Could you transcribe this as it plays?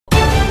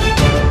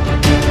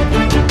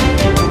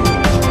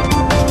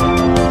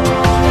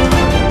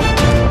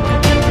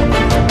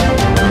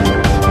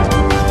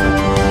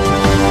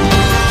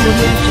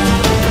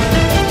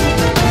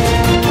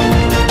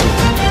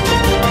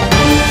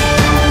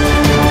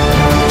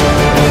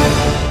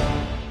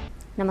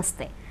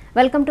నమస్తే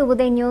welcome to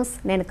Uday news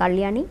నేను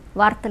కళ్యాణి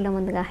వార్తల్లో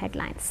ముందుగా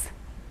హెడ్లైన్స్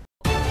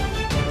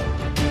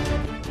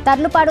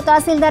తర్లుపాడు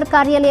తహసీల్దార్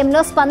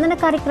కార్యాలయంలో స్పందన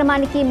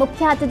కార్యక్రమానికి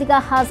ముఖ్య అతిథిగా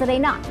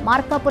హాజరైన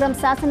మార్కాపురం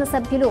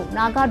శాసనసభ్యులు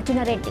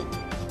నాగార్జున రెడ్డి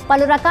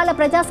పలు రకాల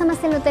ప్రజా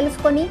సమస్యలను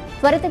తెలుసుకొని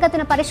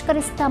త్వరితగతిన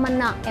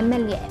పరిష్కరిస్తామన్న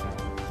ఎమ్మెల్యే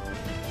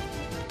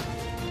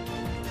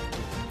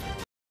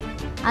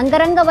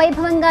అంగరంగ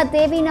వైభవంగా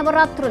దేవీ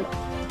నవరాత్రులు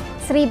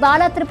శ్రీ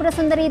బాల త్రిపుర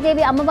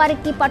సుందరీదేవి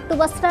అమ్మవారికి పట్టు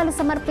వస్త్రాలు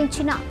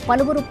సమర్పించిన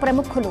పలువురు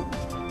ప్రముఖులు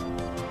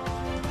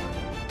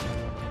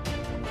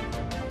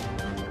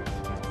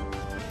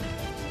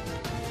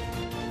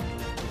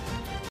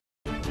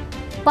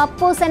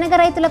పప్పు శనగ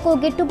రైతులకు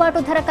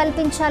గిట్టుబాటు ధర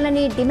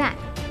కల్పించాలని డిమాండ్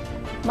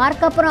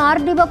మార్కాపురం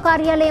ఆర్డీఓ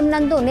కార్యాలయం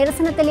నందు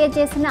నిరసన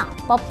తెలియజేసిన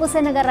పప్పు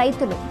శనగ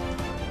రైతులు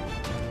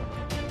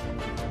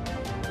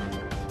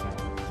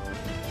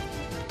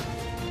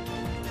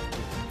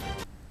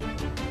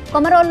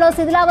కొమరోల్లో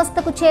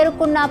శిథిలావస్థకు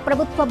చేరుకున్న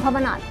ప్రభుత్వ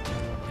భవనాలు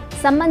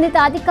సంబంధిత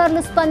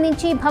అధికారులు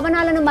స్పందించి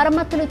భవనాలను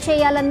మరమ్మతులు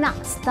చేయాలన్న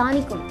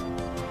స్థానికులు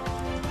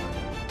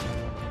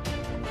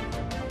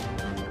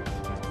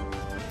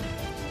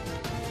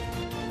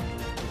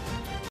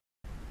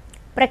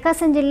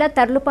ప్రకాశం జిల్లా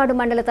తర్లుపాడు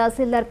మండల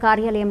తహసీల్దార్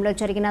కార్యాలయంలో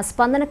జరిగిన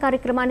స్పందన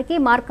కార్యక్రమానికి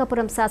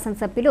మార్కాపురం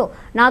శాసనసభ్యులు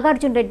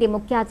నాగార్జున రెడ్డి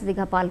ముఖ్య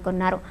అతిథిగా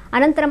పాల్గొన్నారు.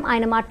 అనంతరం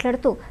ఆయన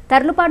మాట్లాడుతూ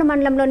తర్లుపాడు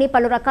మండలంలోని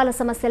పలు రకాల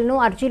సమస్యలను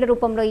అర్జీల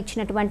రూపంలో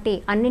ఇచ్చినటువంటి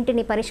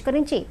అన్నింటినీ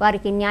పరిష్కరించి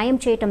వారికి న్యాయం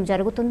చేయటం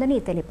జరుగుతుందని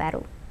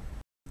తెలిపారు.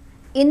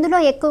 ఇందులో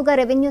ఎక్కువగా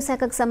రెవెన్యూ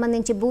శాఖకు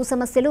సంబంధించి భూ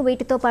సమస్యలు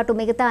వీటితో పాటు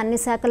మిగతా అన్ని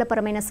శాఖల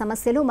పరమైన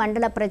సమస్యలు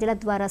మండల ప్రజల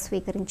ద్వారా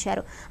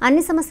స్వీకరించారు.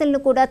 అన్ని సమస్యలను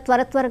కూడా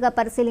త్వరగా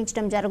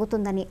పరిశీలించడం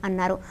జరుగుతుందని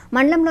అన్నారు.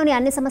 మండలంలోని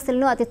అన్ని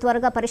సమస్యలను అతి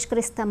త్వరగా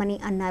పరిష్కరిస్తామని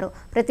అన్నారు.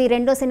 ప్రతి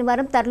రెండో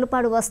శనివారం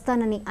తర్లుపాడు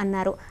వస్తానని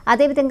అన్నారు.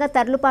 అదేవిధంగా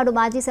తర్లుపాడు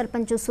మాజీ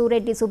సర్పంచ్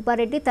సూరెడ్డి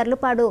సుబ్బారెడ్డి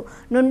తర్లుపాడు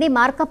నుండి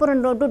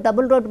మార్కాపురం రోడ్డు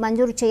డబుల్ రోడ్డు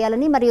మంజూరు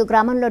చేయాలని మరియు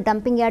గ్రామంలో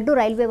డంపింగ్ యార్డు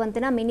రైల్వే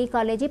వంతెన మినీ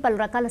కాలేజీ పలు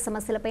రకాల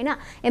సమస్యలపైన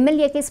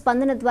ఎమ్మెల్యేకి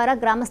స్పందన ద్వారా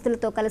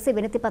గ్రామస్తులతో కలిసి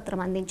వినతి పత్రం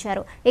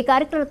అందించారు. ఈ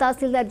కార్యక్రమంలో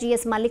తహసీల్దార్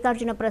జిఎస్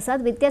మల్లికార్జున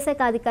ప్రసాద్,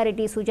 విద్యాశాఖ అధికారి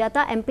D Sujatha,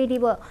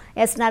 MPDO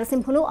yes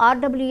Narasimhulu,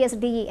 RWS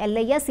DE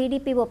Ellaiah,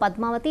 CDPO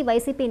Padmavati,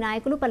 YCP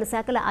నాయకులు, పలు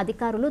శాఖల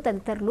అధికారులు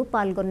తదితరులు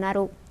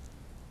పాల్గొన్నారు.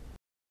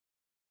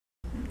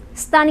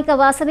 స్థానిక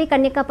వాసవి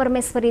కన్యకా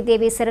పరమేశ్వరి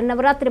దేవి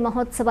శరన్నవరాత్రి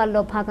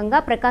మహోత్సవాల్లో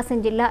భాగంగా ప్రకాశం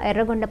జిల్లా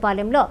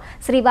ఎర్రగొండపాలెంలో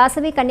శ్రీ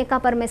వాసవి కన్యకా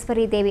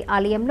పరమేశ్వరి దేవి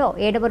ఆలయంలో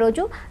 7వ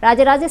రోజు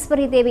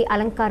రాజరాజేశ్వరి దేవి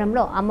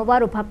అలంకారంలో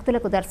అమ్మవారు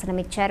భక్తులకు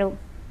దర్శనమిచ్చారు.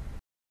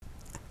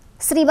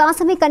 శ్రీ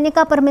వాసవి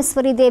కన్యకా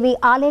పరమేశ్వరి దేవి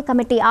ఆలయ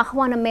కమిటీ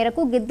ఆహ్వానం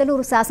మేరకు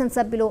గిద్దలూరు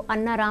శాసనసభ్యులు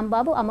అన్నా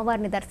రాంబాబు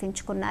అమ్మవారిని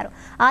దర్శించుకున్నారు.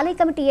 ఆలయ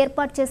కమిటీ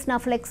ఏర్పాటు చేసిన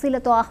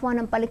ఫ్లెక్సీలతో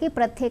ఆహ్వానం పలికి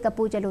ప్రత్యేక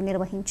పూజలు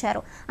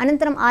నిర్వహించారు.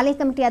 అనంతరం ఆలయ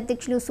కమిటీ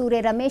అధ్యక్షులు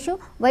సూర్య రమేష్,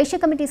 వైశ్య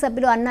కమిటీ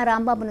సభ్యులు అన్నా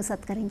రాంబాబును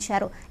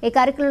సత్కరించారు. ఈ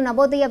కార్యక్రమంలో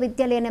నవోదయ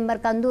విద్యాలయ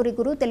నెంబర్ కందూరి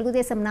గురు,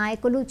 తెలుగుదేశం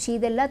నాయకులు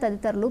చీదెల్ల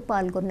తదితరులు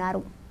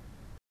పాల్గొన్నారు.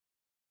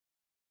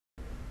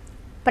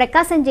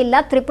 ప్రకాశం జిల్లా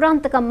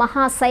త్రిపురాంతక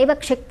మహాశైవ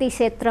శక్తి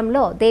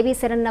క్షేత్రంలో దేవీ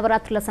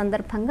శరన్నవరాత్రుల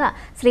సందర్భంగా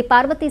శ్రీ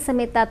పార్వతీ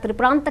సమేత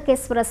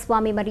త్రిపురాంతకేశ్వర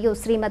స్వామి మరియు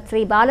శ్రీమద్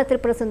శ్రీ బాల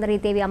త్రిపుర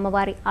సుందరీదేవి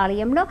అమ్మవారి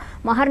ఆలయంలో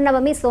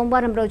మహర్నవమి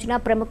సోమవారం రోజున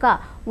ప్రముఖ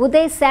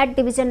Uday SAT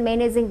division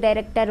managing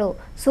director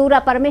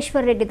సూర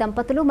పరమేశ్వర్ రెడ్డి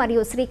దంపతులు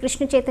మరియు శ్రీ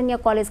కృష్ణ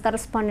చైతన్య కాలేజ్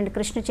కరస్పాండెంట్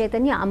కృష్ణ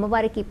చైతన్య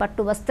అమ్మవారికి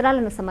పట్టు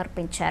వస్త్రాలను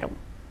సమర్పించారు.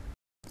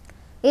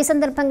 ఈ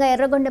సందర్భంగా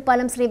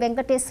ఎర్రగొండపాలెం శ్రీ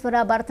వెంకటేశ్వర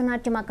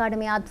భరతనాట్యం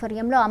అకాడమీ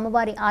ఆధ్వర్యంలో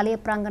అమ్మవారి ఆలయ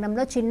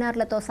ప్రాంగణంలో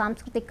చిన్నారులతో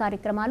సాంస్కృతిక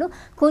కార్యక్రమాలు,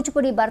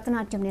 కూచిపూడి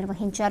భరతనాట్యం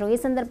నిర్వహించారు. ఈ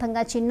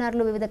సందర్భంగా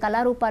చిన్నారులు వివిధ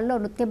కళారూపాల్లో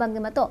నృత్య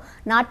భంగిమతో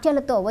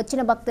నాట్యాలతో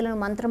వచ్చిన భక్తులను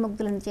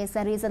మంత్రముగ్ధులను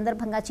చేశారు. ఈ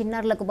సందర్భంగా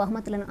చిన్నారులకు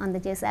బహుమతులను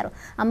అందజేశారు.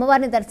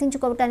 అమ్మవారిని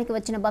దర్శించుకోవడానికి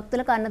వచ్చిన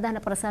భక్తులకు అన్నదాన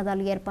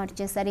ప్రసాదాలు ఏర్పాటు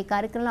చేశారు. ఈ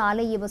కార్యక్రమంలో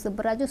ఆలయ EO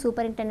Subbaraju,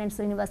 superintendent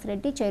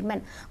Srinivasa Reddy,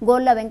 chairman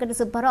Golla Venkata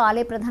Subbarao,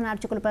 ఆలయ ప్రధాన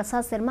అర్చకులు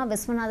ప్రసాద్ శర్మ,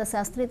 విశ్వనాథ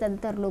శాస్త్రి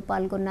తదితరులు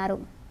పాల్గొన్నారు.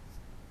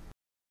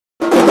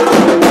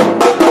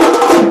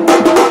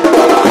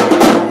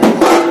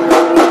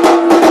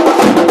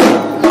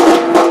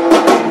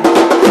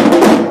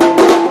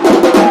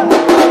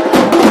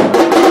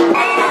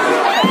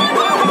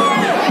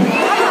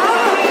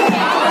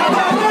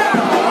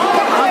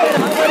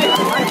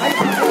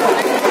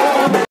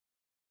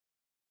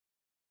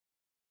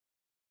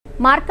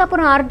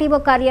 మార్కాపురం ఆర్డీఓ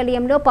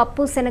కార్యాలయంలో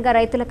పప్పు శనగ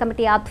రైతుల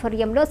కమిటీ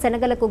ఆధ్వర్యంలో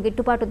శనగలకు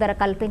గిట్టుబాటు ధర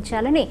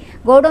కల్పించాలని,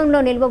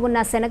 గోడౌన్లో నిల్వ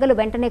ఉన్న శనగలు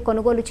వెంటనే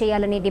కొనుగోలు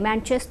చేయాలని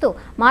డిమాండ్ చేస్తూ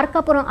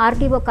మార్కాపురం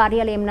ఆర్డీఓ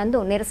కార్యాలయం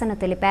నందు నిరసన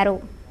తెలిపారు.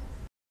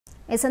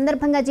 ఈ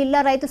సందర్భంగా జిల్లా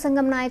రైతు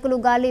సంఘం నాయకులు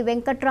గాలి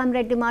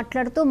వెంకట్రామరెడ్డి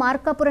మాట్లాడుతూ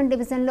మార్కాపురం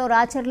డివిజన్లో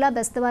రాచర్ల,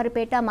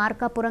 బెస్తవారిపేట,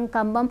 మార్కాపురం,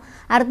 కంబం,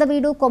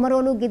 అర్ధవీడు,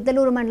 కొమరోలు,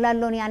 గిద్దలూరు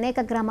మండలాల్లోని అనేక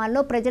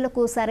గ్రామాల్లో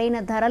ప్రజలకు సరైన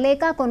ధర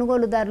లేక,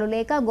 కొనుగోలుదారులు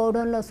లేక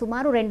గోడౌన్లో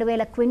సుమారు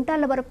 2000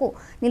 క్వింటాల వరకు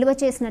నిల్వ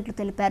చేసినట్లు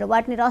తెలిపారు.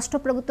 వాటిని రాష్ట్ర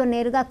ప్రభుత్వం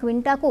నేరుగా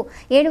క్వింటాకు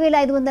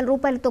 7500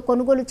 రూపాయలతో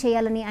కొనుగోలు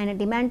చేయాలని ఆయన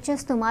డిమాండ్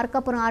చేస్తూ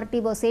మార్కాపురం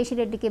ఆర్టీఓ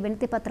శేషిరెడ్డికి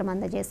వినతి పత్రం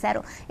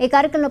అందజేశారు. ఈ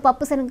కార్యక్రమంలో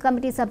పప్పు శనగ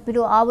కమిటీ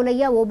సభ్యులు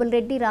ఆవులయ్య,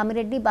 ఓబుల్రెడ్డి,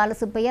 రామిరెడ్డి,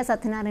 బాలసుబ్బయ్య,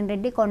 సత్యనారాయణ రెడ్డి,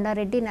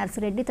 కొండారెడ్డి,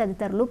 నర్సిరెడ్డి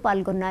తదితరులు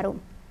పాల్గొన్నారు.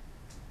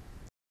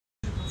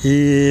 ఈ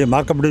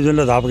మార్కప్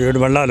డివిజన్లో దాదాపు 7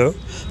 మండలాలు,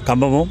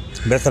 ఖమ్మము,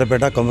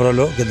 బేసరపేట,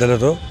 కొమరోలు,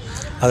 గిద్దలూరు,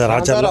 అది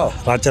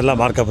రాచర్ల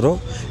మార్కాపురం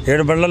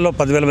 7 మండలాల్లో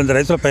 10,000 మంది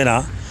రైతుల పైన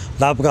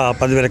దాదాపుగా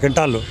 10,000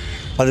 క్వింటాళ్ళు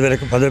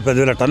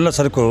 10,000 టన్నుల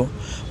సరుకు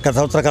గత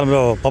సంవత్సర కాలంలో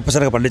పప్పు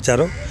శనగ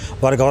పండించారు.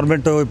 వారి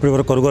గవర్నమెంట్ ఇప్పటి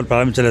వరకు కొనుగోలు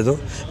ప్రారంభించలేదు.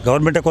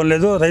 గవర్నమెంటే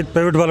కొనలేదు,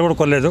 ప్రైవేట్ వాళ్ళు కూడా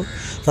కొనలేదు.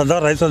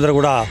 తద్వారా రైతులందరూ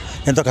కూడా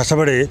ఎంతో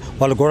కష్టపడి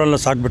వాళ్ళు గోడల్లో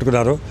స్టాక్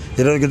పెట్టుకున్నారు.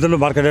 20 గిద్దలు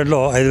మార్కెట్ రేట్లో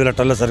 5,000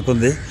 టన్నుల సరుకు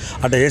ఉంది.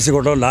 అంటే ఏసీ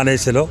గోడలు, నాన్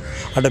ఏసీలో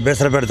అంటే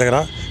బేసరపేట దగ్గర,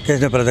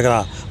 కేశనపల్లి దగ్గర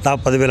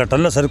దాదాపు 10,000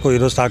 టన్నుల సరుకు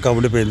ఈరోజు స్టాక్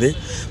ఉండిపోయింది.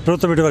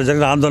 ప్రభుత్వం ఇటీవల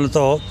జరిగిన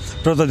ఆందోళనతో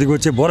ప్రభుత్వం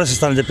దిగివచ్చి బోనస్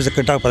ఇస్తానని చెప్పేసి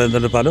క్వింటాకు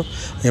 15,000 రూపాయలు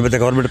ఈ మధ్య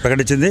గవర్నమెంట్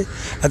ప్రకటించింది.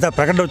 అయితే ఆ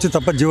ప్రకటన వచ్చి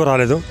తప్ప జీవో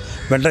రాలేదు.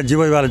 వెంటనే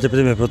జీవో ఇవ్వాలని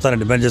చెప్పేసి మేము ప్రభుత్వాన్ని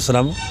డిమాండ్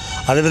చేస్తున్నాము.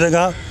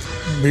 అదేవిధంగా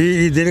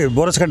దీని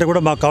బోనస్ కంటే కూడా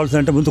మాకు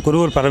కావాల్సిందంటే ముందు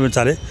కొనుగోలు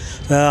ప్రారంభించాలి.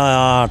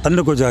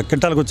 టన్నుకు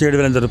క్వింటాలకు వచ్చి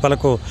 7,800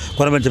 రూపాయలకు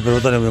కొనమని చెప్పి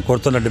ప్రభుత్వాన్ని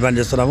కోరుతున్న డిమాండ్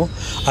చేస్తున్నాము.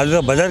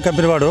 అదేవిధంగా బజాజ్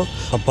కంపెనీ వాడు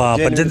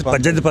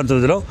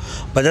 18-19లో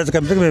బజాజ్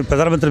కంపెనీకి మేము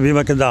ప్రధానమంత్రి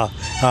బీమా కింద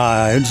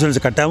ఇన్సూరెన్స్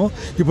కట్టాము.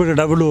 ఇప్పుడు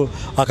డబ్బులు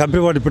ఆ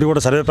కంపెనీ వాడు ఇప్పుడు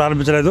కూడా సర్వే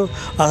ప్రారంభించలేదు.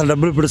 అసలు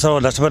డబ్బులు ఇప్పుడు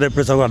నష్టపరి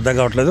ఎప్పుడు సగం అర్థం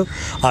కావట్లేదు.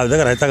 ఆ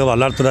విధంగా రైతాంగం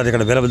అల్లాడుతున్నారు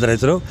ఇక్కడ వేల మంది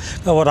రైతులు.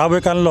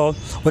 రాబోయే కాలంలో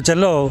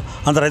వచ్చేలో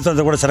అంత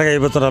రైతులంతా కూడా శనగ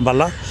అయిపోతున్నారు.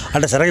 మళ్ళీ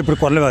అంటే శనగ ఇప్పుడు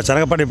కొనలేదు,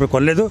 శనగ పంట ఇప్పుడు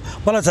కొనలేదు,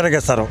 మళ్ళీ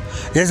శనగేస్తారు.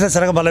 వేసిన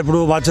శనగ మళ్ళీ ఇప్పుడు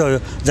మార్చి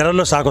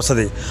జనంలో స్టాక్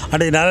వస్తుంది.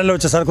 అంటే ఈ నెలలో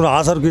వచ్చే సరుకులు ఆ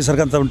సరుకు ఈ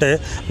సరుకు అంతా ఉంటే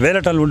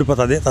 1000 టన్నులు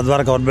ఉండిపోతుంది.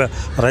 తద్వారా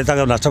గవర్నమెంట్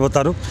రైతాంగం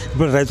నష్టపోతారు.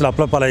 ఇప్పుడు రైతులు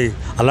అప్లపాలై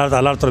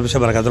అల్లాడుతున్న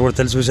విషయం మనకు అందరూ కూడా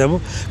తెలిసిన విషయము.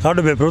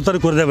 కాబట్టి మేము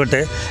ప్రభుత్వానికి కోరేదేమంటే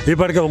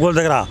ఇప్పటికే ఒంగోలు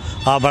దగ్గర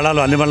ఆ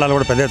బళ్ళాలు అన్ని మండలాలు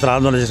కూడా పెద్ద ఎత్తున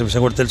ఆందోళన చేసిన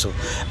విషయం కూడా తెలుసు.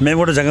 మేము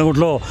కూడా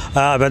జంగంగుట్లో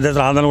పెద్ద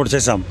ఎత్తున ఆందోళన కూడా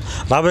చేశాం.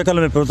 రాబోయే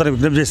కాలంలో మేము ప్రభుత్వానికి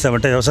విజ్ఞప్తి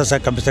చేస్తామంటే వ్యవసాయ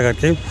శాఖ కమిషనర్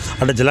గారికి,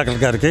 అంటే జిల్లా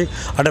కలెక్టర్ గారికి,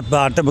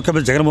 అంటే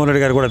ముఖ్యమంత్రి జగన్మోహన్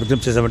రెడ్డి గారు కూడా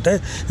విజ్ఞప్తి చేశామంటే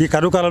ఈ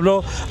కరువు కాలంలో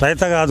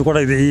రైతాంగం అది కూడా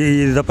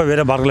ఇది తప్ప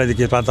వేరే మార్గం లేదు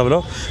ఈ ప్రాంతంలో.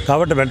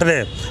 కాబట్టి వెంటనే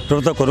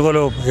ప్రభుత్వం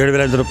కొనుగోలు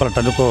 7,500 రూపాయల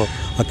టన్నుకు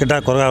కింటా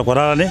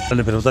కొనాలని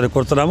ప్రభుత్వాన్ని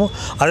కోరుతున్నాము.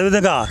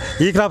 అదేవిధంగా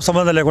ఈ క్రాప్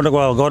సంబంధం లేకుండా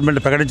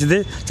గవర్నమెంట్ ప్రకటించింది,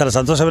 చాలా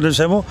సంతోషమైన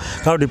విషయము.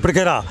 కాబట్టి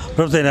ఇప్పటికైనా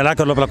ప్రభుత్వం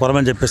నెలాఖరు లోపల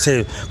కొనమని చెప్పేసి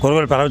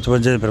కొనుగోలు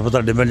ప్రారంభించమని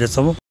ప్రభుత్వాన్ని డిమాండ్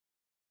చేస్తాము.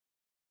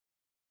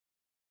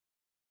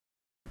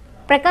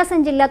 ప్రకాశం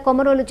జిల్లా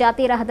కొమరోలు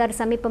జాతీయ రహదారి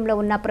సమీపంలో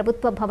ఉన్న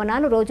ప్రభుత్వ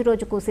భవనాలు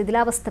రోజురోజుకు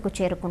శిథిలావస్థకు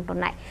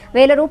చేరుకుంటున్నాయి.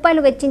 1,000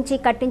 రూపాయలు వెచ్చించి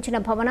కట్టించిన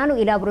భవనాలు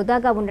ఇలా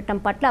వృధాగా ఉండటం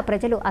పట్ల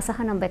ప్రజలు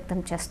అసహనం వ్యక్తం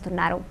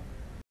చేస్తున్నారు.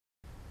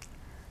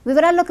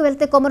 వివరాల్లోకి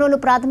వెళ్తే కొమరోలు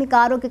ప్రాథమిక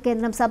ఆరోగ్య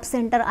కేంద్రం సబ్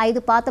సెంటర్ 5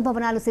 పాత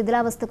భవనాలు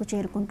శిథిలావస్థకు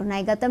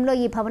చేరుకుంటున్నాయి. గతంలో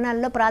ఈ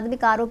భవనాల్లో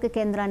ప్రాథమిక ఆరోగ్య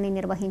కేంద్రాన్ని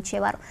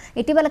నిర్వహించేవారు.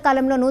 ఇటీవల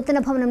కాలంలో నూతన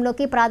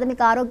భవనంలోకి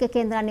ప్రాథమిక ఆరోగ్య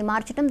కేంద్రాన్ని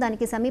మార్చడం,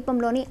 దానికి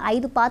సమీపంలోని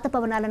 5 పాత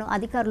భవనాలను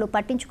అధికారులు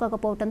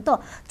పట్టించుకోకపోవడంతో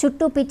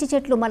చుట్టూ పిచ్చి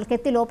చెట్లు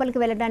మొలకెత్తి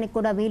లోపలికి వెళ్లడానికి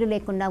కూడా వీలు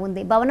లేకుండా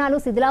ఉంది. భవనాలు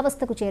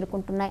శిథిలావస్థకు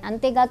చేరుకుంటున్నాయి.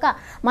 అంతేగాక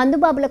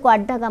మందుబాబులకు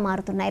అడ్డాగా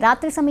మారుతున్నాయి.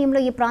 రాత్రి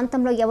సమయంలో ఈ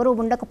ప్రాంతంలో ఎవరూ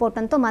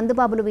ఉండకపోవడంతో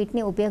మందుబాబులు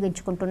వీటిని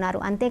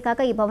ఉపయోగించుకుంటున్నారు.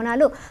 అంతేకాక ఈ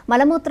భవనాలు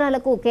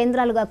మలమూత్రాలకు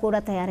కేంద్రాలుగా కూడా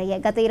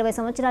తయారయ్యాయి. గత 20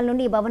 సంవత్సరాల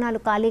నుండి ఈ భవనాలు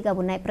ఖాళీగా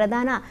ఉన్నాయి.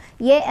 ప్రధాన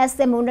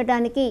ఏఎస్ఎం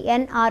ఉండడానికి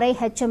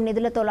NRHM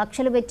నిధులతో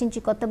లక్షలు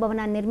వెచ్చించి కొత్త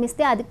భవనాన్ని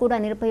నిర్మిస్తే అది కూడా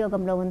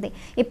నిరుపయోగంలో ఉంది.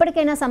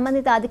 ఇప్పటికైనా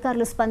సంబంధిత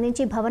అధికారులు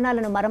స్పందించి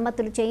భవనాలను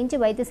మరమ్మతులు చేయించి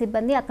వైద్య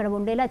సిబ్బంది అక్కడ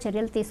ఉండేలా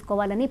చర్యలు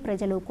తీసుకోవాలని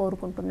ప్రజలు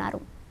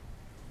కోరుకుంటున్నారు.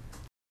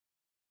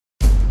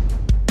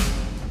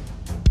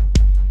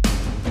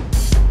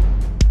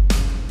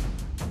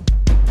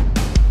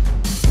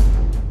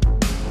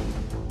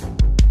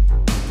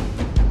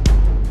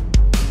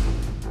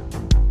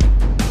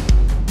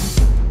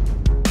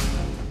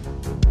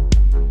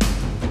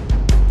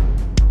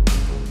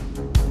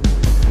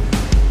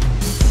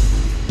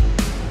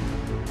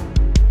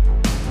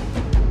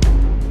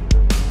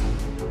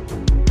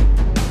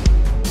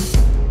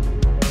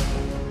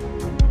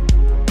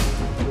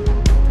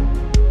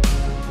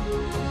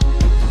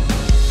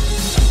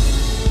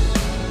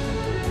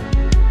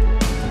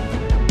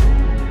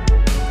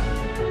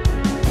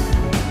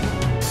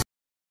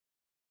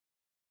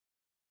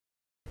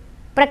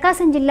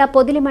 ప్రకాశం జిల్లా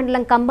పొదిలి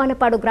మండలం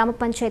కంబాలపాడు గ్రామ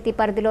పంచాయతీ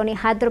పరిధిలోని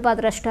హైదరాబాద్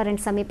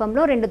రెస్టారెంట్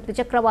సమీపంలో 2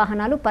 ద్విచక్ర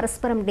వాహనాలు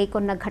పరస్పరం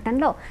ఢీకొన్న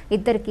ఘటనలో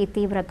 2కి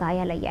తీవ్ర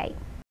గాయాలయ్యాయి.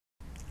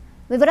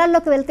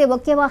 వివరాల్లోకి వెళ్తే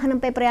ఒకే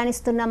వాహనంపై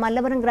ప్రయాణిస్తున్న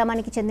మల్లవరం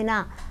గ్రామానికి చెందిన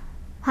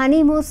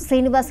హనీమూస్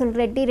శ్రీనివాసులు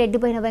రెడ్డి,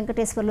 రెడ్డిబోయిన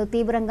వెంకటేశ్వర్లు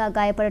తీవ్రంగా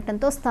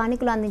గాయపడటంతో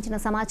స్థానికులు అందించిన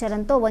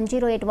సమాచారంతో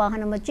 108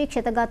 వాహనం వచ్చి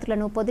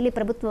క్షతగాత్రులను పొదిలి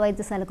ప్రభుత్వ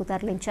వైద్యశాలకు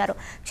తరలించారు.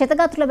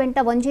 క్షతగాత్రుల వెంట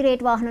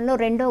 108 వాహనంలో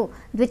 2వ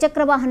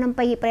ద్విచక్ర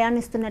వాహనంపై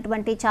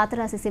ప్రయాణిస్తున్నటువంటి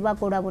చాతరాశి శివ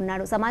కూడా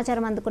ఉన్నాడు.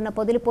 సమాచారం అందుకున్న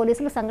పొదిలి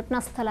పోలీసులు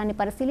సంఘటనా స్థలాన్ని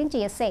పరిశీలించి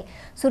ఎస్ఐ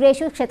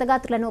సురేష్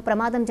క్షతగాత్రులను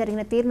ప్రమాదం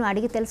జరిగిన తీరును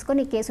అడిగి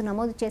తెలుసుకుని కేసు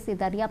నమోదు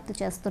చేసి దర్యాప్తు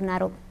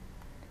చేస్తున్నారు.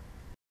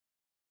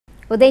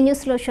 ఉదయ్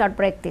న్యూస్లో షార్ట్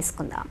బ్రేక్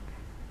తీసుకుందాం.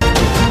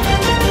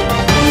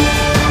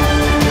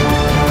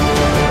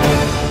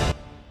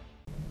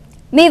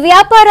 మీ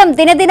వ్యాపారం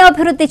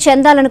దినదినాభివృద్ధి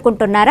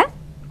చెందాలనుకుంటున్నారా?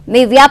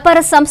 మీ వ్యాపార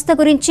సంస్థ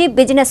గురించి,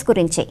 బిజినెస్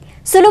గురించి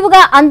సులువుగా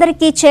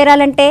అందరికీ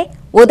చేరాలంటే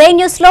ఉదయ్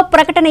న్యూస్లో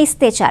ప్రకటన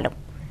ఇస్తే చాలు.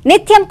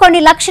 నిత్యం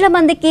కొన్ని లక్షల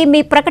మందికి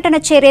మీ ప్రకటన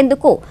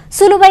చేరేందుకు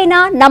సులువైన,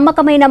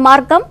 నమ్మకమైన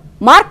మార్గం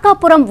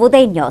Markapuram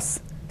Uday news.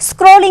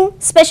 Scrolling,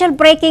 special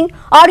breaking,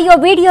 audio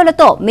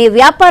వీడియోలతో మీ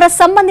వ్యాపార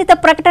సంబంధిత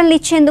ప్రకటనలు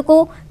ఇచ్చేందుకు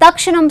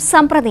తక్షణం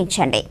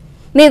సంప్రదించండి.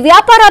 మీ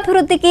వ్యాపార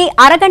అభివృద్ధికి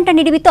అరగంట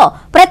నిడివితో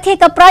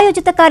ప్రత్యేక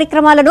ప్రాయోజిత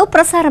కార్యక్రమాలను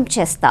ప్రసారం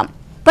చేస్తాం.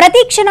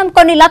 ప్రతి క్షణం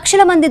కొన్ని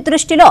లక్షల మంది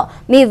దృష్టిలో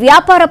మీ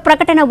వ్యాపార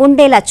ప్రకటన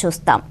ఉండేలా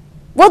చూస్తాం.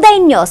 ఉదయ్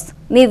న్యూస్,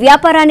 మీ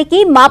వ్యాపారానికి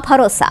మా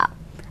భరోసా.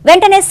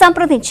 వెంటనే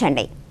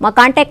సంప్రదించండి. మా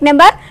contact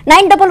number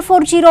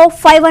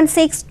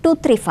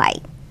 9440516235.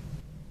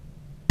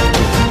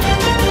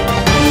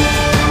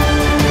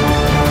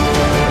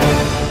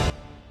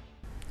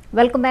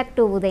 Welcome back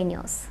to Uday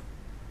news.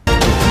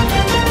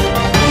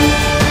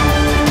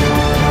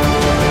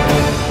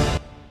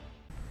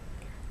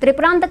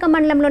 Tripurantaka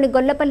మండలంలోని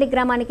గొల్లపల్లి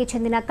గ్రామానికి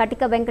చెందిన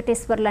కటిక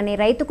వెంకటేశ్వర్లు అనే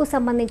రైతుకు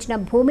సంబంధించిన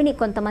భూమిని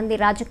కొంతమంది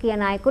రాజకీయ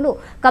నాయకులు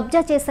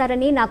కబ్జా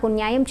చేశారని, నాకు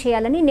న్యాయం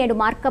చేయాలని నేడు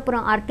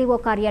మార్కాపురం ఆర్టీఓ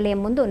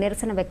కార్యాలయం ముందు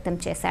నిరసన వ్యక్తం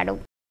చేశాడు.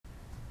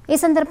 ఈ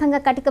సందర్భంగా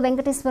కటిక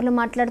వెంకటేశ్వర్లు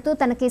మాట్లాడుతూ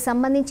తనకి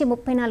సంబంధించి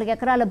 34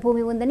 ఎకరాల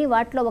భూమి ఉందని,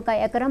 వాటిలో 1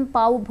 ఎకరం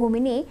పావు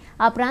భూమిని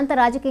ఆ ప్రాంత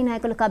రాజకీయ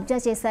నాయకులు కబ్జా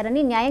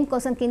చేశారని, న్యాయం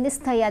కోసం కింది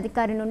స్థాయి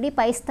అధికారి నుండి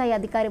పై స్థాయి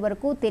అధికారి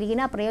వరకు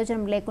తిరిగినా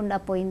ప్రయోజనం లేకుండా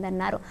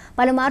పోయిందన్నారు.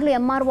 పలుమార్లు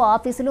ఎంఆర్ఓ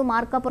ఆఫీసులు,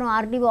 మార్కాపురం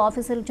ఆర్డీఓ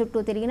ఆఫీసుల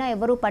చుట్టూ తిరిగినా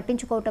ఎవరూ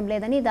పట్టించుకోవటం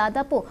లేదని,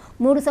 దాదాపు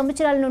 3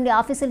 సంవత్సరాల నుండి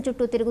ఆఫీసుల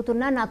చుట్టూ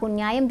తిరుగుతున్నా నాకు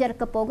న్యాయం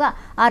జరగకపోగా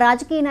ఆ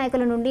రాజకీయ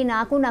నాయకుల నుండి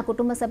నాకు, నా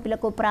కుటుంబ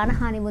సభ్యులకు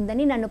ప్రాణహాని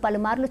ఉందని, నన్ను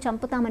పలుమార్లు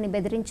చంపుతామని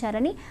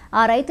బెదిరించారని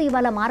ఆ రైతు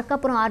ఇవాళ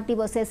మార్కాపురం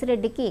ఆర్టీఓ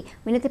శశిరెడ్డికి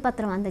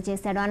వినతిపత్రం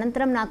అందజేశాడు.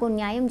 అనంతరం నాకు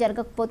న్యాయం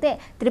జరగకపోతే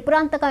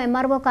త్రిపురాంతక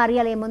ఎంఆర్ఓ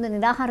కార్యాలయం ముందు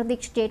నిరాహార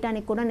దీక్ష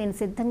చేయడానికి కూడా నేను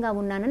సిద్ధంగా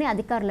ఉన్నానని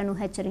అధికారులను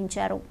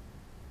హెచ్చరించారు.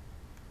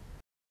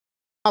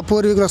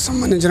 పూర్వీకులకు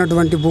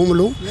సంబంధించినటువంటి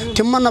భూములు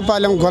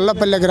తిమ్మన్నపాలెం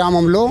గొల్లపల్లె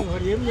గ్రామంలో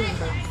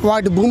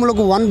వాటి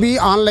భూములకు 1B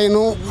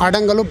ఆన్లైను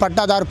అడంగలు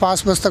పట్టాదారు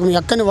పాస్ పుస్తకం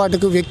ఎక్కని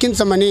వాటికి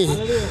వెక్కించమని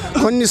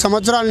కొన్ని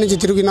సంవత్సరాల నుంచి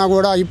తిరిగినా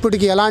కూడా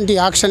ఇప్పటికీ ఎలాంటి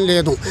యాక్షన్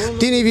లేదు.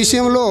 దీని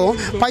విషయంలో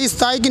పై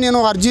స్థాయికి నేను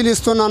అర్జీలు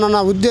ఇస్తున్నానన్న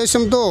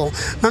ఉద్దేశంతో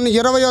నన్ను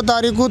 20వ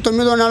తారీఖు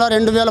 9వ నెల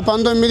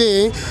 2019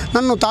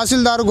 నన్ను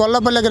తహసీల్దారు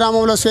గొల్లపల్లె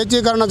గ్రామంలో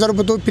స్వేచ్ఛీకరణ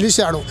జరుపుతూ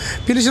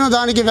పిలిచిన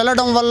దానికి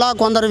వెళ్ళడం వల్ల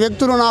కొందరు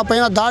వ్యక్తులు నా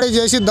పైన దాడి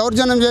చేసి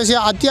దౌర్జన్యం చేసి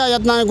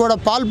హత్యాయత్నానికి కూడా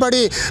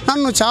పాల్పడి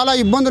నన్ను చాలా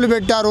ఇబ్బందులు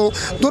పెట్టారు.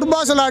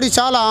 దుర్భాషలాడి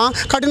చాలా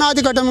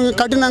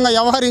కఠినంగా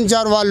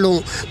వ్యవహరించారు వాళ్ళు.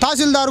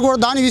 తహసీల్దార్ కూడా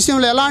దాని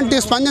విషయంలో ఎలాంటి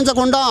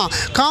స్పందించకుండా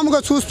కాముగా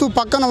చూస్తూ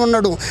పక్కన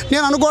ఉన్నాడు.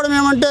 నేను అనుకోవడం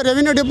ఏమంటే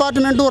రెవెన్యూ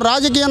డిపార్ట్మెంటు,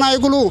 రాజకీయ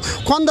నాయకులు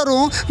కొందరు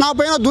నా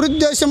పైన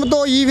దురుద్దేశంతో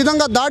ఈ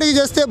విధంగా దాడి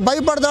చేస్తే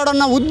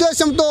భయపడతాడన్న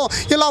ఉద్దేశంతో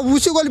ఇలా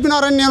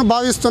ఉసిగొల్పినారని నేను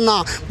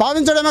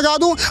భావించడమే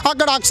కాదు,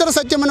 అక్కడ అక్షర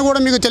సత్యమని కూడా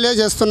మీకు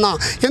తెలియజేస్తున్నా.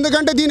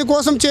 ఎందుకంటే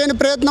దీనికోసం చేయని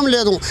ప్రయత్నం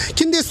లేదు.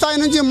 కింది స్థాయి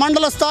నుంచి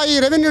మండల స్థాయి,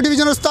 రెవెన్యూ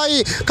డివిజనల్ స్థాయి,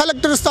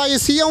 కలెక్టర్ స్థాయి,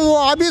 సీఎంఓ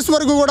ఆఫీస్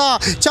వరకు కూడా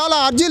చాలా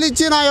అర్జీలు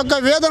ఇచ్చి నా యొక్క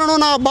వేదనను,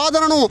 నా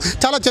బాధలను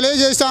చాలా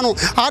తెలియజేశాను.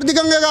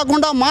 ఆర్థికంగా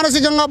కాకుండా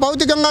మానసికంగా,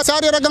 భౌతికంగా,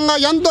 శారీరకంగా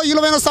ఎంతో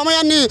విలువైన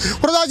సమయాన్ని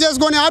వృధా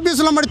చేసుకొని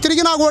ఆఫీసులో మరి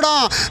తిరిగినా కూడా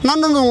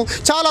నన్ను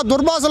చాలా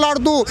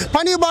దుర్భాషలాడుతూ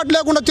పని బాట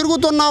లేకుండా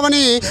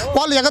తిరుగుతున్నామని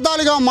వాళ్ళు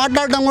ఎగతాళిగా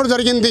మాట్లాడడం కూడా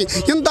జరిగింది.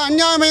 ఇంత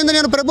అన్యాయమైంది.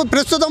 నేను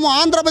ప్రస్తుతం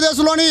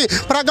ఆంధ్రప్రదేశ్లోని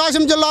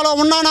ప్రకాశం జిల్లాలో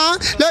ఉన్నానా,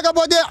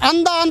 లేకపోతే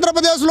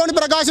ఆంధ్రప్రదేశ్లోని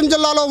ప్రకాశం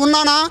జిల్లాలో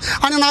ఉన్నానా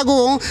అని నాకు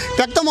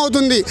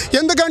వ్యక్తమవుతుంది.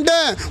 ఎందుకంటే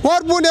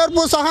ఓర్పు,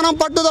 నేర్పు, సహనం,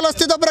 పట్టుదల,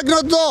 స్థిత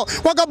ప్రజ్ఞతో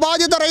ఒక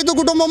బాధిత రైతు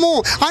కుటుంబము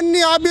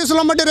అన్ని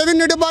ఆఫీసుల మట్టి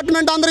రెవెన్యూ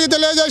డిపార్ట్మెంట్ అందరికీ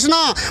తెలియజేసిన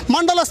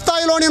మండల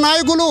స్థాయిలోని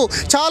నాయకులు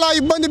చాలా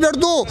ఇబ్బంది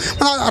పెడుతూ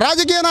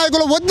రాజకీయ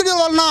నాయకులు ఒత్తిడి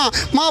వలన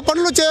మా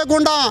పనులు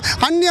చేయకుండా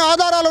అన్ని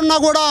ఆధారాలున్నా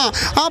కూడా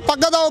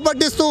పక్కదావ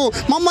పట్టిస్తూ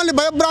మమ్మల్ని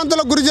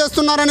భయభ్రాంతులకు గురి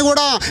చేస్తున్నారని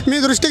కూడా మీ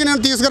దృష్టికి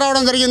నేను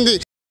తీసుకురావడం జరిగింది.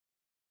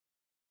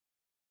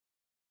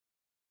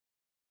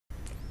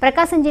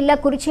 ప్రకాశం జిల్లా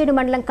కురిచేడు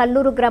మండలం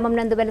కల్లూరు గ్రామం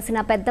నందు వెలిసిన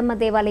పెద్దమ్మ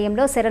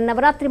దేవాలయంలో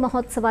శరన్నవరాత్రి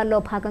మహోత్సవాల్లో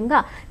భాగంగా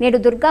నేడు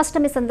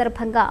దుర్గాష్టమి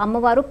సందర్భంగా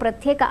అమ్మవారు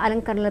ప్రత్యేక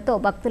అలంకరణలతో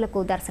భక్తులకు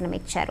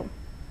దర్శనమిచ్చారు.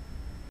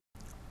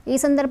 ఈ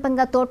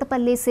సందర్భంగా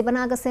తోటపల్లి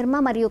శివనాగ శర్మ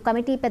మరియు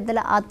కమిటీ పెద్దల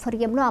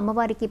ఆధ్వర్యంలో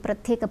అమ్మవారికి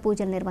ప్రత్యేక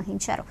పూజలు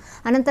నిర్వహించారు.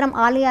 అనంతరం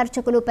ఆలయ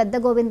అర్చకులు పెద్ద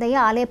గోవిందయ్య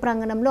ఆలయ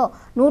ప్రాంగణంలో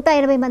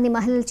 180 మంది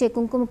మహిళలచే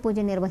కుంకుమ పూజ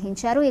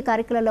నిర్వహించారు. ఈ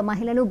కార్యక్రమంలో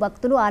మహిళలు,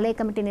 భక్తులు, ఆలయ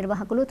కమిటీ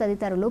నిర్వాహకులు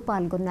తదితరులు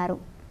పాల్గొన్నారు.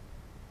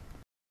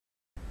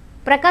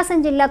 ప్రకాశం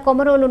జిల్లా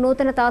కొమరోలు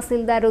నూతన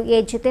తహసీల్దారు ఏ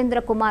జితేంద్ర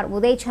కుమార్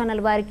ఉదయ్ ఛానల్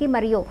వారికి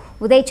మరియు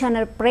ఉదయ్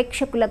ఛానల్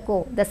ప్రేక్షకులకు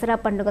దసరా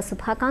పండుగ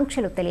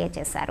శుభాకాంక్షలు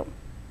తెలియజేశారు.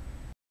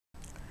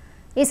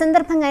 ఈ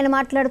సందర్భంగా ఆయన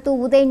మాట్లాడుతూ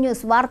ఉదయ్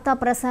న్యూస్ వార్తా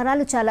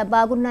ప్రసారాలు చాలా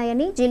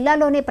బాగున్నాయని,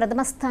 జిల్లాలోనే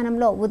ప్రథమ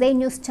స్థానంలో ఉదయ్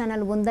న్యూస్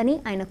ఛానల్ ఉందని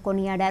ఆయన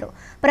కొనియాడారు.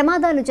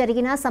 ప్రమాదాలు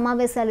జరిగినా,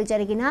 సమావేశాలు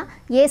జరిగినా,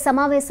 ఏ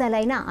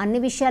సమావేశాలైనా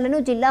అన్ని విషయాలను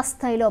జిల్లా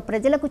స్థాయిలో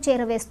ప్రజలకు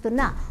చేరవేస్తున్న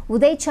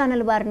ఉదయ్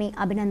ఛానల్ వారిని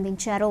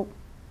అభినందించారు.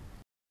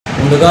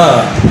 ముందుగా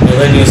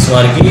ఉదయ్ న్యూస్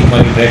వారికి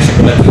మరియు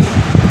ప్రేక్షకులకి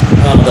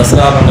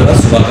దసరా పండుగ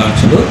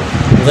శుభాకాంక్షలు.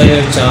 ఉదయ్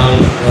న్యూస్ ఛానల్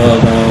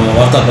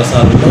వార్తా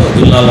ప్రసారంలో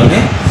జిల్లాలోనే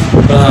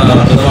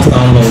ప్రథమ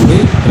స్థానంలో ఉంది.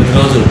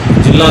 ప్రతిరోజు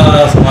జిల్లా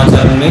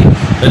సమాచారాన్ని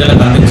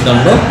ప్రజలకు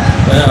అందించడంలో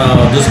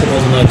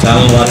దూసుకుపోతున్న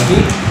ఛానల్ వారికి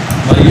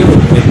మరియు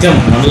నిత్యం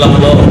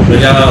మండలంలో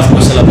ప్రజా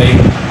సమస్యలపై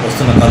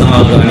వస్తున్న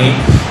కథనాలు కానీ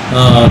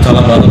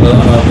చాలా బాగా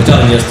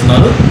ప్రచారం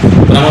చేస్తున్నారు.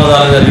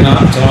 ప్రమాదాలు జరిగిన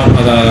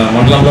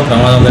మండలంలో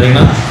ప్రమాదం జరిగిన,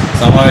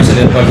 సమావేశాలు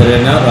ఏర్పాటు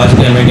జరిగిన,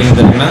 రాజకీయ మీటింగ్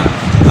జరిగిన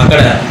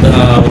అక్కడ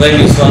ఉదయ్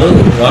న్యూస్ వారు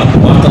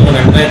వార్తలను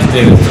వెంటనే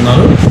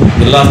తెలియజేస్తున్నారు.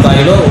 జిల్లా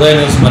స్థాయిలో ఉదయ్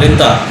న్యూస్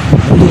మరింత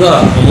ముందుగా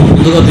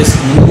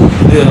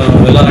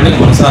వెళ్ళాలని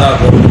మనసారా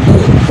కోరుకుంటూ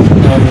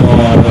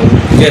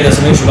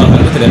విజయదశమి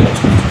శుభాకాంక్షలు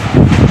తెలియపరుచుకున్నాను.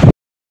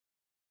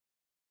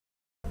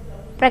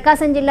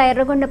 ప్రకాశం జిల్లా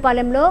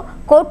ఎర్రగొండపాలెంలో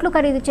కోట్లు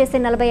ఖరీదు చేసే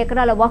 40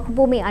 ఎకరాల వక్ఫ్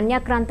భూమి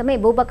అన్యాక్రాంతమై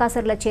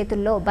భూబకాసురుల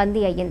చేతుల్లో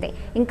బందీ అయ్యింది.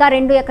 ఇంకా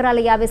 2 ఎకరాల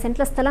 50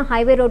 సెంట్ల స్థలం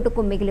హైవే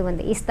రోడ్డుకు మిగిలి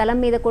ఉంది. ఈ స్థలం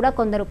మీద కూడా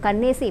కొందరు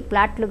కన్నేసి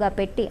ప్లాట్లుగా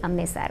పెట్టి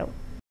అమ్మేశారు.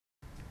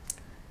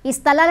 ఈ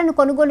స్థలాలను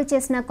కొనుగోలు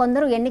చేసిన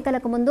కొందరు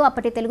ఎన్నికలకు ముందు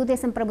అప్పటి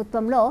తెలుగుదేశం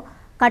ప్రభుత్వంలో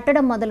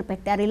కట్టడం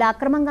మొదలుపెట్టారు. ఇలా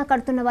అక్రమంగా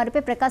కడుతున్న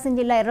వారిపై ప్రకాశం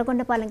జిల్లా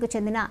ఎర్రగొండపాలెంకు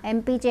చెందిన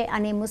ఎంపీజే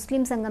అనే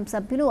ముస్లిం సంఘం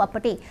సభ్యులు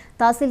అప్పటి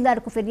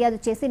తహసీల్దార్కు ఫిర్యాదు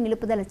చేసి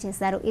నిలుపుదల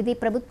చేశారు. ఇది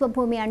ప్రభుత్వ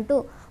భూమి అంటూ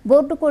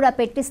బోర్డు కూడా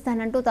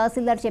పెట్టిస్తానంటూ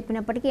తహసీల్దార్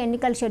చెప్పినప్పటికీ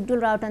ఎన్నికల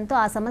షెడ్యూల్ రావడంతో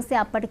ఆ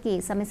సమస్య అప్పటికి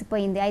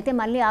సమసిపోయింది. అయితే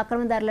మళ్లీ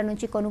ఆక్రమణదారుల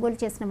నుంచి కొనుగోలు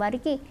చేసిన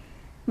వారికి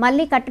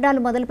మళ్లీ కట్టడాలు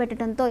మొదలు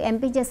పెట్టడంతో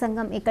ఎంపీజే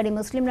సంఘం ఇక్కడి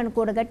ముస్లింలను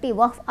కూడగట్టి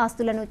వక్ఫ్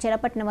ఆస్తులను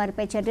చెరపట్టిన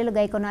వారిపై చర్యలు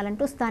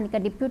గైకొనాలంటూ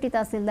స్థానిక డిప్యూటీ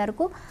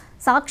తహసీల్దార్కు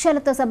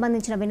సాక్ష్యాలతో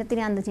సంబంధించిన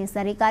వినతిని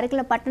అందజేశారు. ఈ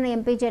కార్యక్రమంలో పట్టణ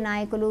ఎంపీజే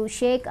నాయకులు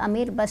షేక్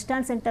అమీర్,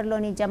 బస్టాండ్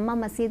సెంటర్లోని జమ్మా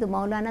మసీదు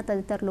మౌలానా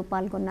తదితరులు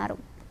పాల్గొన్నారు.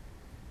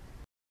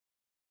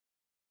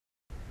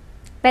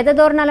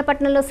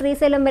 పెద్దదోర్నాలపట్నంలో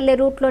శ్రీశైలం వెళ్లే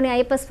రూట్లోని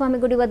అయ్యప్పస్వామి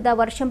గుడి వద్ద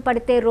వర్షం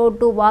పడితే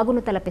రోడ్డు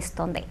వాగును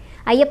తలపిస్తోంది.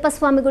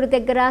 అయ్యప్పస్వామి గుడి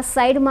దగ్గర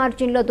సైడ్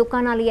మార్జిన్లో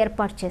దుకాణాలు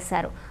ఏర్పాటు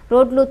చేశారు.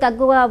 రోడ్లు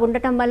తగ్గుగా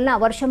ఉండటం వలన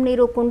వర్షం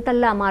నీరు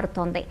కుంటల్లా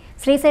మారుతోంది.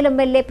 శ్రీశైలం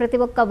వెళ్లే ప్రతి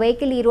ఒక్క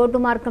వెహికల్ ఈ రోడ్డు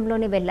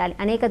మార్గంలోనే వెళ్లాలి.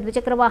 అనేక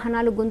ద్విచక్ర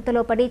వాహనాలు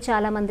గుంతలో పడి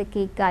చాలా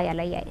మందికి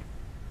గాయాలయ్యాయి.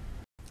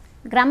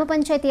 గ్రామ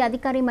పంచాయతీ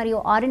అధికారి మరియు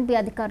ఆర్ఎండ్బి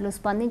అధికారులు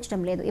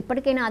స్పందించడం లేదు.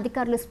 ఇప్పటికైనా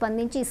అధికారులు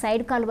స్పందించి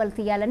సైడ్ కాలువలు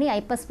తీయాలని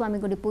అయ్యప్పస్వామి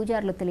గుడి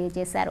పూజారులు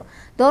తెలియజేశారు.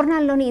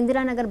 దోర్నాల్లోని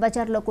ఇందిరానగర్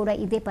బజార్లో కూడా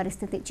ఇదే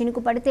పరిస్థితి.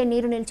 చినుకు పడితే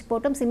నీరు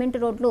నిలిచిపోవటం, సిమెంట్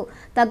రోడ్లు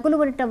తగ్గులు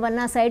ఉండటం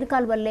వలన సైడ్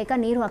కాలువలు లేక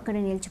నీరు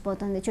అక్కడే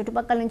నిలిచిపోతుంది.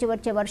 చుట్టుపక్కల నుంచి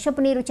వచ్చే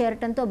వర్షపు నీరు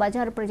చేరటంతో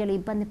బజారు ప్రజలు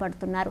ఇబ్బంది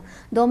పడుతున్నారు.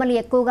 దోమలు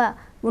ఎక్కువగా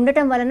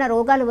ఉండటం వలన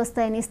రోగాలు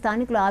వస్తాయని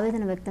స్థానికులు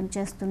ఆవేదన వ్యక్తం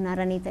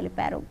చేస్తున్నారని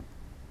తెలిపారు.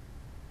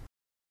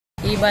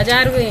 ఈ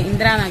బజారు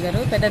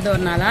ఇందిరానగర్ పెద్ద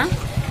దోర్నాల,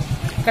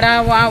 ఇక్కడ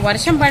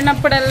వర్షం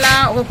పడినప్పుడల్లా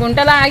ఒక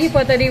గుంటలా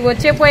ఆగిపోతుంది.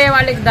 పోయే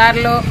వాళ్ళకి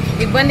దారిలో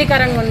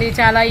ఇబ్బందికరంగా ఉంది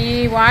చాలా. ఈ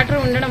వాటర్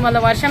ఉండడం వల్ల,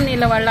 వర్షం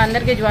నీళ్ళ వల్ల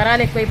అందరికీ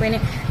జ్వరాలు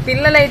ఎక్కువైపోయినాయి.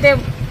 పిల్లలైతే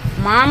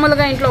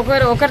మామూలుగా ఇంట్లో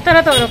ఒకరి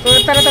తర్వాత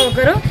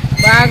ఒకరు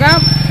బాగా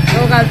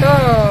రోగాలతో,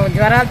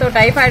 జ్వరాలతో,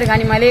 టైఫాయిడ్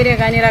కానీ, మలేరియా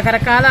కానీ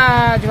రకరకాల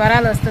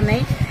జ్వరాలు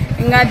వస్తున్నాయి.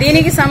 ఇంకా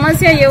దీనికి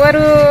సమస్య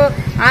ఎవరు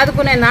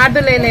ఆదుకునే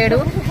నాదులే లేడు.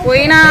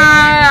 పోయిన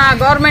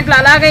గవర్నమెంట్లో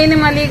అలాగైంది,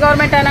 మళ్ళీ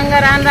గవర్నమెంట్ అనంగా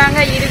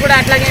రాగా ఇది కూడా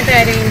అట్లాగే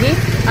తయారైంది.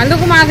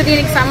 అందుకు మాకు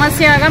దీనికి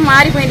సమస్యగా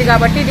మారిపోయింది.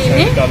 కాబట్టి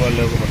దీన్ని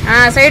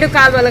సైడ్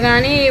కాలువలు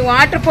కానీ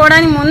వాటర్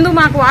పోవడానికి ముందు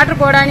మాకు వాటర్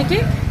పోవడానికి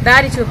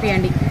దారి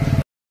చూపియండి.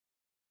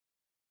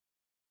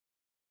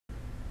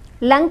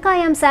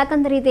 లంకాయం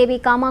శాకంధరీదేవి,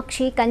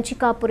 కామాక్షి,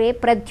 కంచికాపురే,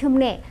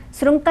 ప్రద్యుమ్నే,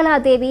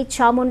 శృంఖలాదేవి,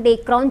 చాముండి,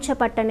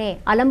 క్రౌంచపట్టణే,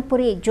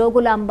 అలంపురి,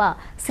 జోగులాంబ,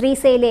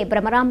 శ్రీశైలే,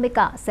 భ్రమరాంబిక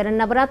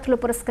శరన్నవరాత్రులు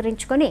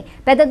పురస్కరించుకొని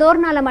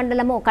పెద్దదోర్నాల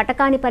మండలము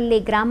కటకానిపల్లి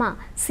గ్రామ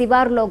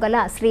శివారులో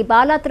గల శ్రీ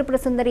బాలా త్రిపుర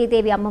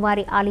సుందరీదేవి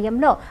అమ్మవారి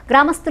ఆలయంలో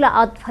గ్రామస్తుల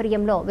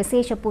ఆధ్వర్యంలో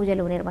విశేష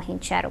పూజలు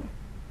నిర్వహించారు.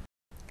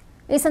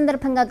 ఈ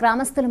సందర్భంగా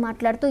గ్రామస్తులు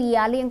మాట్లాడుతూ ఈ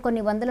ఆలయం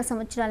కొన్ని వందల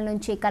సంవత్సరాల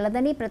నుంచి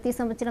కలదని, ప్రతి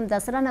సంవత్సరం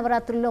దసరా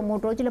నవరాత్రుల్లో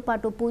 3 రోజుల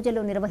పాటు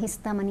పూజలు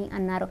నిర్వహిస్తామని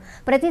అన్నారు.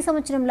 ప్రతి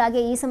సంవత్సరం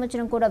లాగే ఈ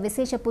సంవత్సరం కూడా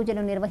విశేష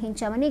పూజలు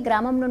నిర్వహించామని,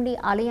 గ్రామం నుండి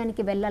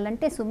ఆలయానికి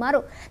వెళ్లాలంటే సుమారు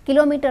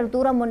కిలోమీటర్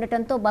దూరం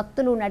ఉండటంతో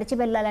భక్తులు నడిచి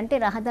వెళ్లాలంటే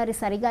రహదారి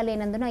సరిగా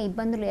లేనందున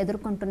ఇబ్బందులు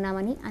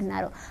ఎదుర్కొంటున్నామని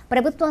అన్నారు.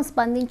 ప్రభుత్వం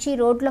స్పందించి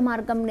రోడ్ల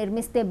మార్గం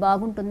నిర్మిస్తే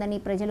బాగుంటుందని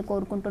ప్రజలు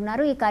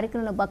కోరుకుంటున్నారు. ఈ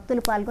కార్యక్రమంలో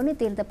భక్తులు పాల్గొని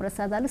తీర్థ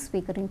ప్రసాదాలు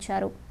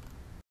స్వీకరించారు.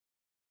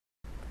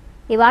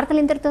 ఈ వార్తలు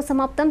ఇంతటితో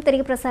సమాప్తం.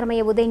 తిరిగి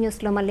ప్రసారమయ్యే ఉదయం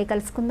న్యూస్లో మళ్ళీ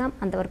కలుసుకుందాం.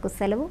 అంతవరకు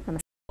సెలవు.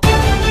 నమస్తే.